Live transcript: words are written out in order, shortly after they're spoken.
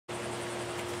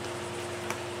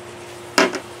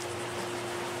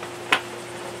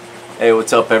Hey,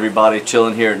 what's up everybody?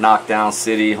 Chilling here at Knockdown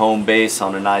City, home base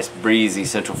on a nice breezy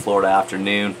Central Florida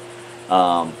afternoon.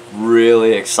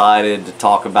 Really excited to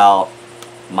talk about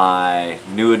my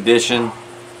new addition,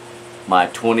 my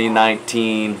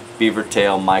 2019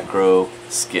 Beavertail Micro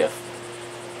skiff.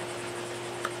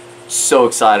 So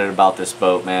excited about this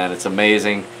boat, man. It's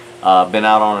amazing. Been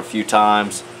out on it a few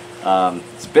times.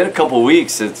 It's been a couple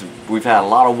weeks. We've had a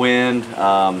lot of wind.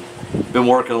 Been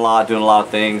working a lot, doing a lot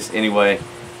of things. Anyway,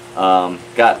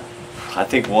 got I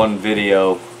think one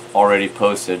video already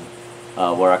posted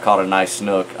where I caught a nice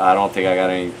snook. I don't think I got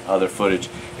any other footage.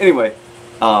 Anyway,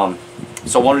 so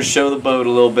I wanted to show the boat a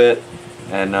little bit,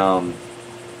 and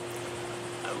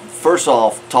first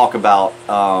off, talk about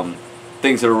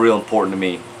things that are real important to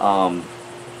me.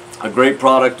 A great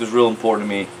product is real important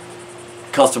to me.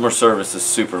 Customer service is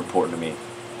super important to me.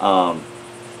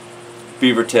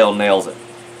 Beavertail nails it.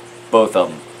 Both of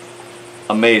them.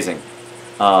 Amazing.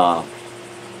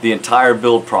 The entire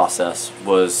build process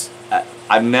was,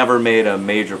 I've never made a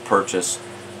major purchase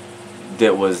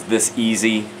that was this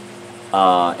easy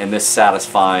and this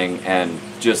satisfying, and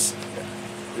just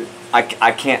I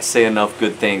can't say enough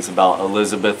good things about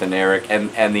Elizabeth and Eric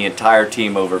and the entire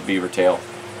team over at Beavertail.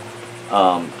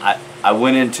 I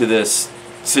went into this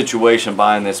situation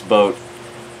buying this boat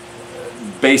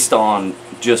based on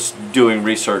just doing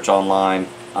research online,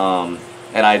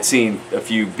 and I'd seen a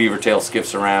few Beavertail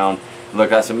skiffs around.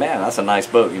 Look, I said, man, that's a nice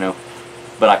boat, you know.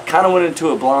 But I kind of went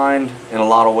into it blind in a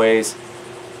lot of ways.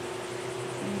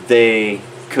 They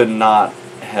could not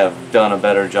have done a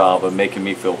better job of making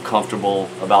me feel comfortable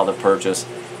about the purchase,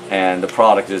 and the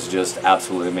product is just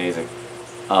absolutely amazing.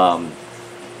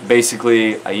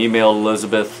 Basically, I emailed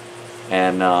Elizabeth,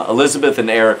 and Elizabeth and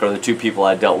Eric are the two people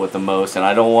I dealt with the most, and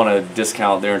I don't want to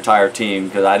discount their entire team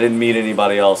because I didn't meet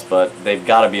anybody else, but they've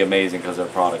got to be amazing because their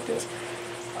product is.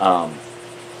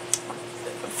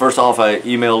 First off, I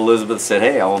emailed Elizabeth and said,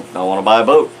 hey, I want to buy a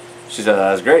boat. She said,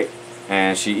 that's great.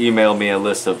 And she emailed me a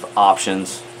list of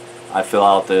options. I fill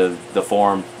out the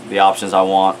form, the options I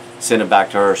want, send it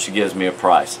back to her. She gives me a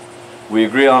price. We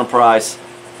agree on a price,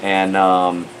 and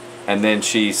then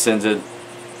she sends it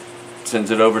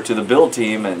over to the build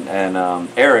team, and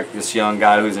Eric, this young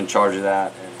guy who's in charge of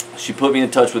that, she put me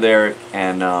in touch with Eric,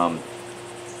 and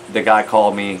the guy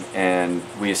called me, and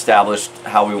we established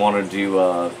how we wanted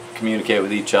to communicate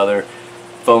with each other.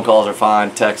 Phone calls are fine,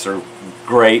 texts are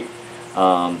great,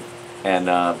 and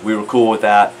we were cool with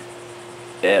that.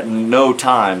 At no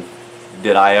time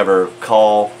did I ever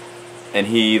call and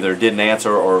he either didn't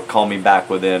answer or call me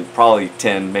back within probably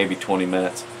 10, maybe 20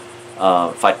 minutes.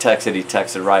 If I texted, he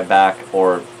texted right back,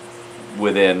 or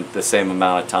within the same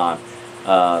amount of time.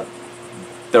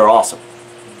 They're awesome.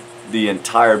 The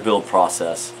entire build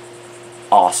process,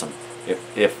 awesome.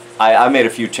 If I made a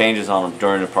few changes on them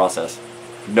during the process,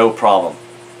 no problem.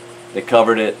 They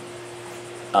covered it,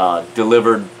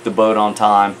 delivered the boat on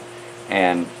time,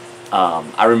 and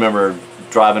I remember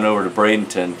driving over to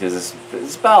Bradenton, because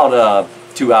it's about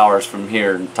 2 hours from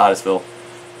here in Titusville.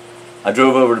 I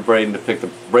drove over to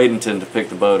Bradenton to pick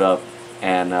the boat up,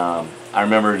 and I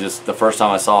remember just the first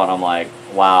time I saw it, I'm like,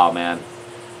 wow, man,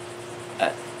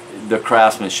 the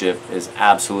craftsmanship is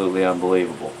absolutely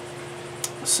unbelievable.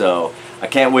 So I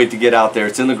can't wait to get out there.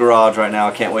 It's in the garage right now.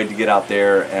 I can't wait to get out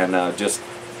there and just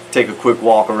take a quick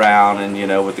walk around,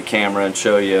 and with the camera, and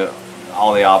show you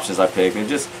all the options I picked, and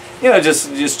just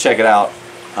just check it out.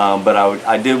 But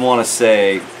I did want to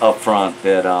say up front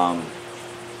that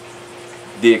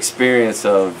the experience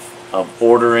of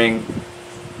ordering,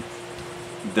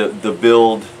 the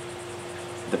build,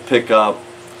 the pickup,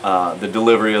 the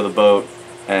delivery of the boat,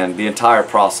 and the entire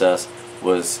process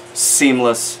was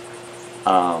seamless.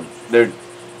 They're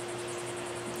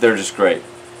just great.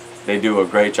 They do a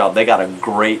great job. They got a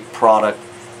great product,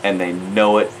 and they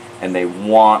know it, and they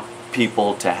want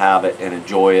people to have it and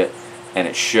enjoy it, and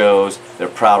it shows. They're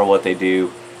proud of what they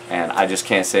do, and I just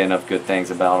can't say enough good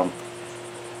things about them.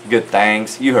 Good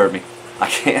things, you heard me. I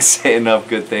can't say enough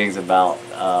good things about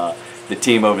the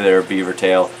team over there at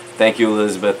Beavertail. Thank you,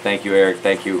 Elizabeth. Thank you, Eric.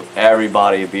 Thank you,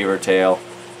 everybody at Beavertail.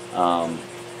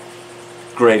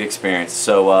 Great experience.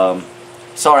 So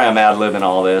sorry I'm ad-libbing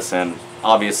all this, and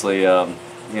obviously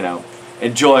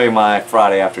enjoying my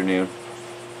Friday afternoon.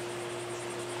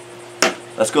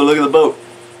 Let's go look at the boat.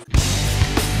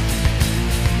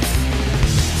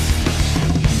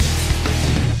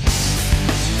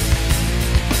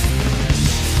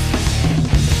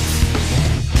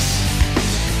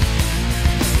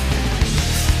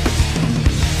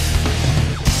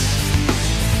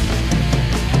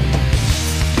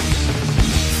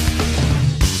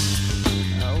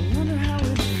 I wonder how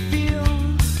it'd feel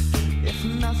if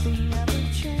nothing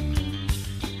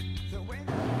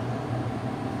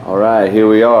All right, here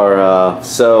we are.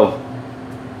 So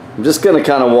I'm just gonna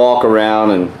kind of walk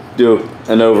around and do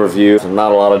an overview.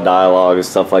 Not a lot of dialogue and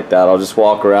stuff like that. I'll just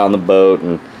walk around the boat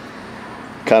and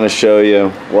kind of show you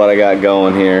what I got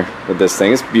going here with this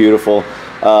thing. It's beautiful.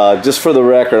 Just for the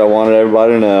record, I wanted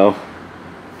everybody to know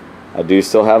I do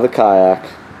still have the kayak.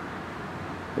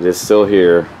 It is still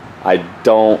here. I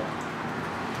don't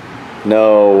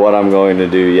know what I'm going to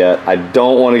do yet. I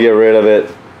don't want to get rid of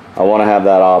it. I want to have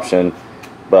that option,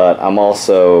 but I'm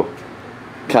also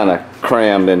kind of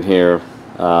crammed in here.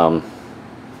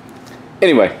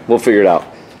 Anyway, we'll figure it out.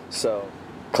 So,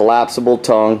 collapsible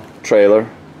tongue trailer,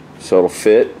 so it'll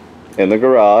fit in the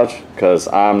garage because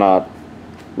I'm not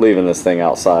leaving this thing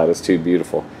outside. It's too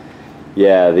beautiful.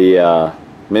 Yeah, the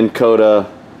Minn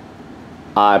Kota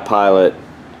iPilot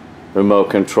remote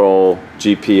control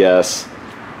GPS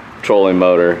trolling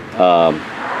motor.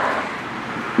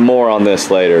 More on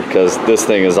this later because this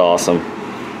thing is awesome.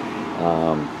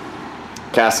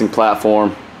 Casting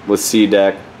platform with sea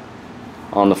deck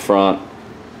on the front.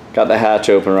 Got the hatch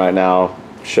open right now.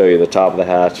 I'll show you the top of the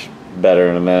hatch better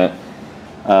in a minute.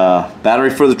 Battery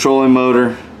for the trolling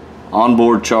motor,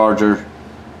 onboard charger,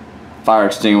 fire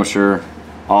extinguisher,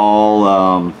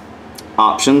 all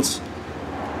options,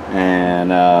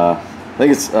 and I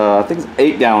think it's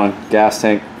 8-gallon gas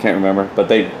tank. Can't remember, but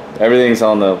everything's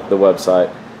on the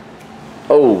website.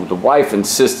 Oh, the wife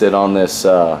insisted on this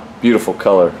beautiful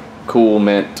color, cool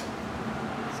mint.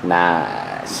 It's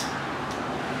nice.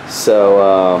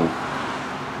 So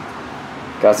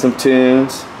got some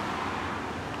tunes.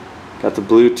 Got the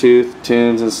Bluetooth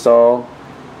tunes installed.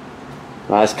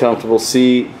 Nice comfortable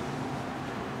seat.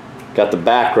 Got the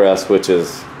backrest, which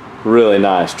is really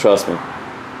nice, trust me.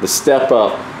 The step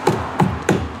up.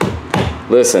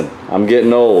 Listen, I'm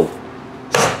getting old.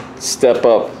 Step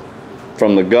up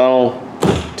from the gunnel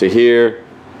to here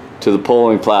to the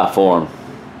polling platform.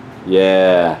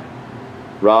 Yeah.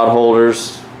 Rod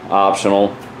holders,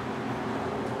 optional.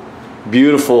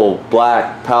 Beautiful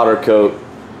black powder coat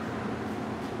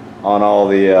on all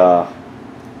the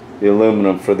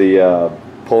aluminum for the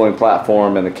polling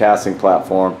platform and the casting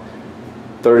platform.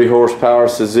 30 horsepower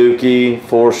Suzuki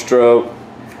 4-stroke.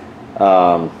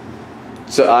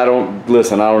 So I don't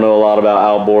know a lot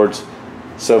about outboards.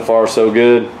 So far so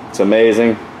good. It's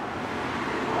amazing.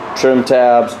 Trim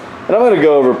tabs, and I'm going to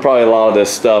go over probably a lot of this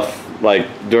stuff like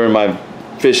during my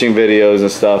fishing videos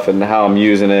and stuff and how I'm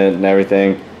using it and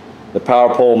everything. The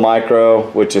Beavertail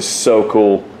Micro, which is so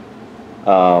cool.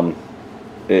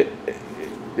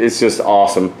 It's just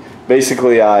awesome.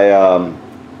 Basically, I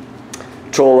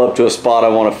troll up to a spot I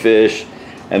want to fish,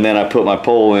 and then I put my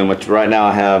pole in, which right now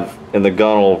I have in the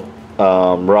gunnel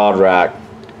rod rack.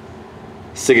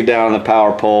 Stick it down on the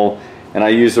power pole, and I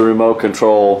use the remote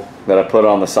control that I put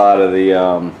on the side of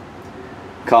the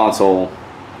console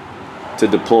to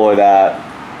deploy that,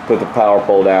 put the power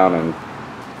pole down, and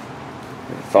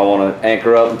if I want to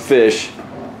anchor up and fish.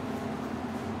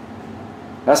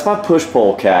 That's my push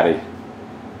pole caddy.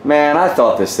 Man, I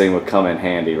thought this thing would come in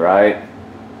handy, right?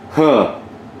 Huh,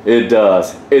 it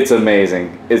does. It's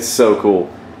amazing. It's so cool.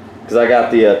 Because I got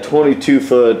the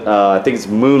 22-foot, I think it's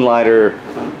Moonlighter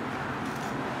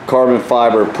carbon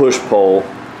fiber push pole.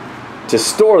 To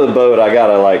store the boat, I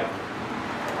gotta like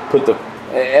put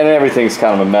and everything's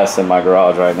kind of a mess in my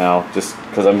garage right now, just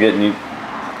because I'm getting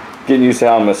used to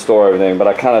how I'm gonna store everything. But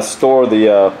I kind of store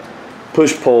the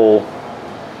push pole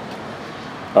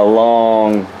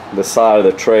along the side of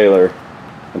the trailer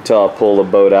until I pull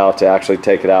the boat out to actually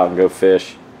take it out and go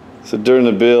fish. So during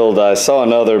the build, I saw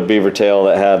another Beavertail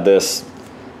that had this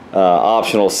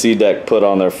optional sea deck put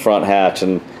on their front hatch,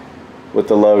 and with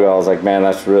the logo, I was like, man,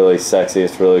 that's really sexy.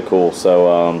 It's really cool.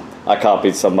 So I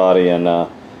copied somebody and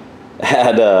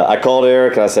I called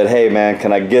Eric and I said, hey man,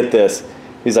 can I get this?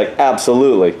 He's like,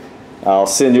 absolutely. I'll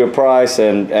send you a price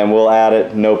and we'll add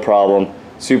it, no problem.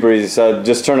 Super easy. So it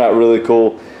just turned out really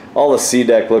cool. All the sea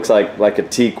deck looks like a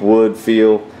teak wood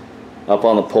feel up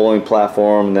on the polling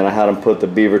platform, and then I had them put the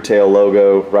Beavertail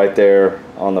logo right there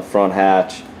on the front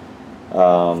hatch.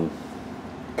 Coming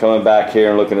back here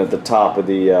and looking at the top of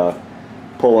the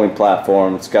polling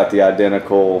platform, it's got the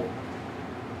identical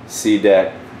sea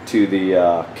deck to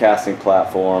the casting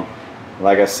platform.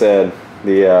 Like I said,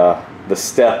 the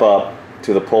step up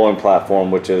to the polling platform,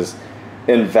 which is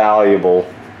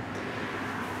invaluable.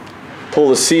 Pull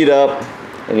the seat up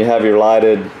and you have your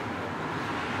lighted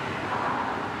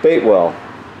bait well.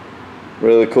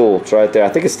 Really cool. It's right there. I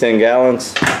think it's 10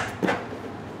 gallons.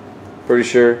 Pretty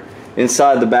sure.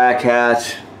 Inside the back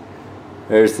hatch,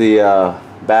 there's the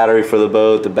battery for the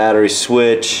boat, the battery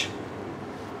switch.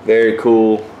 Very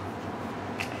cool.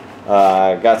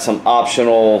 Got some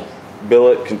optional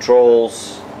billet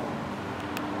controls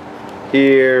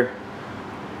here.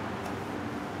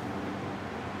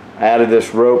 I added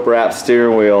this rope wrap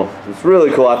steering wheel. It's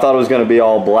really cool. I thought it was going to be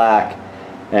all black,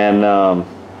 and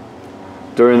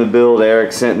during the build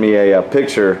Eric sent me a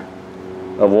picture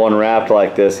of one wrapped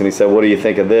like this, and he said, what do you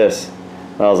think of this?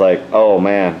 And I was like, oh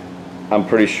man, I'm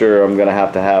pretty sure I'm gonna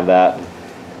have to have that.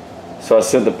 So I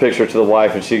sent the picture to the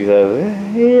wife, and she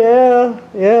said, yeah,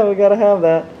 we gotta have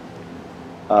that.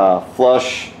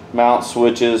 Flush mount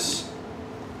switches.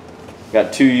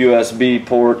 Got 2 USB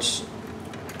ports,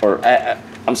 or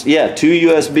yeah, 2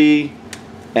 USB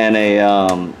and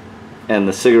and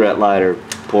the cigarette lighter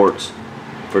ports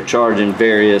for charging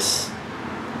various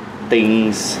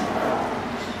things,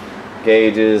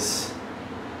 gauges.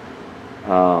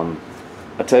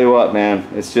 I tell you what, man,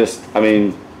 it's just, I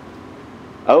mean,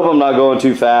 I hope I'm not going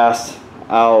too fast.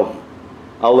 I'll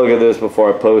look at this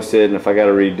before I post it, and if I got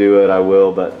to redo it, I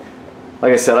will. But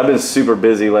like I said, I've been super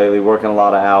busy lately, working a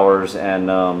lot of hours and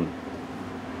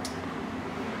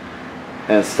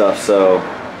stuff. So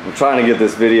I'm trying to get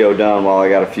this video done while I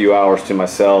got a few hours to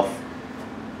myself.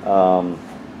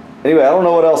 Anyway, I don't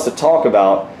know what else to talk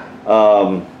about.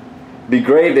 Be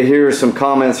great to hear some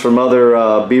comments from other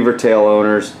Beavertail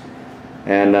owners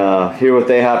and hear what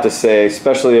they have to say,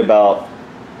 especially about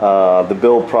the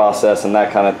build process and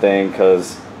that kind of thing,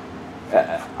 because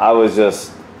I was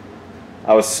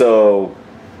so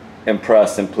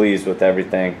impressed and pleased with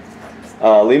everything.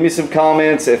 Leave me some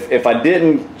comments if I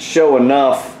didn't show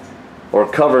enough or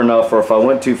cover enough, or if I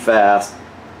went too fast.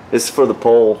 This is for the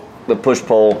pole. The push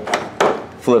pole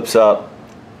flips up,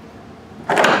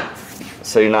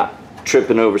 so you're not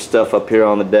tripping over stuff up here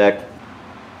on the deck.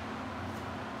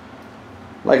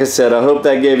 Like I said, I hope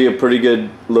that gave you a pretty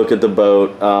good look at the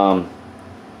boat.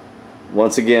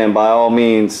 Once again, by all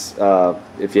means,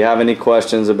 if you have any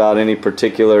questions about any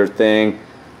particular thing,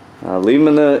 leave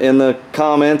them in the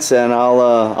comments, and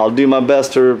I'll do my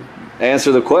best to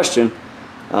answer the question.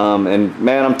 And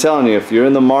man, I'm telling you, if you're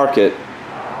in the market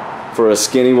for a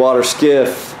skinny water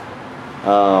skiff,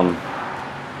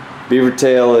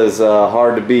 Beavertail is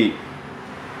hard to beat.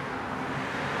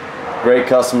 Great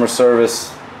customer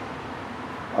service,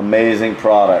 amazing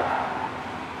product.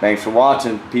 Thanks for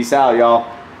watching. Peace out, y'all.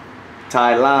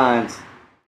 Tight lines.